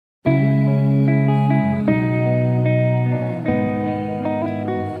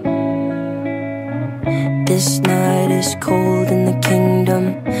This night is cold in the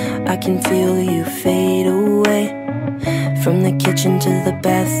kingdom. I can feel you fade away. From the kitchen to the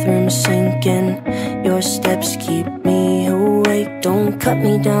bathroom sinking, your steps keep me awake. Don't cut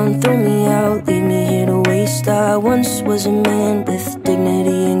me down, throw me out, leave me here to waste. I once was a man with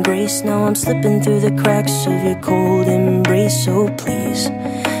dignity and grace. Now I'm slipping through the cracks of your cold embrace. So please,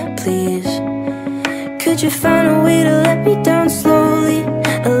 please, could you find a way to let me down slowly?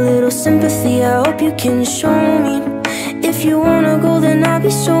 A little sympathy, I hope you can show me. If you wanna go, then I'll be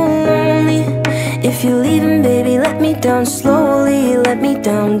so lonely. If you're leaving, baby, let me down slowly. Let me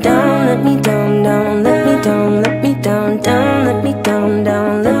down, down, let me down, down, let me down, let me down, down, let me down,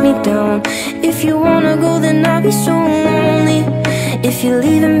 down, let me down. If you wanna go, then I'll be so lonely. If you're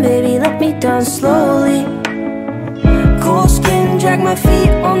leaving, baby, let me down slowly. Cold skin, drag my feet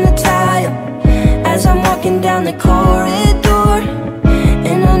on the tile as I'm walking down the corridor.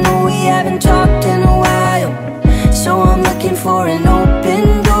 And I know we haven't talked in a while, so I'm looking for an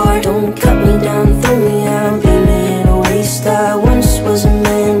open door. Don't cut me down, throw me out, leave me in a waste. I once was a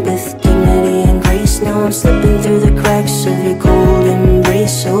man with dignity and grace. Now I'm slipping through the cracks of your cold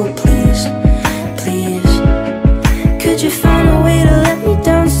embrace. So please, please, could you find a way to let me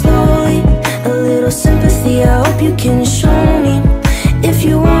down slowly? A little sympathy, I hope you can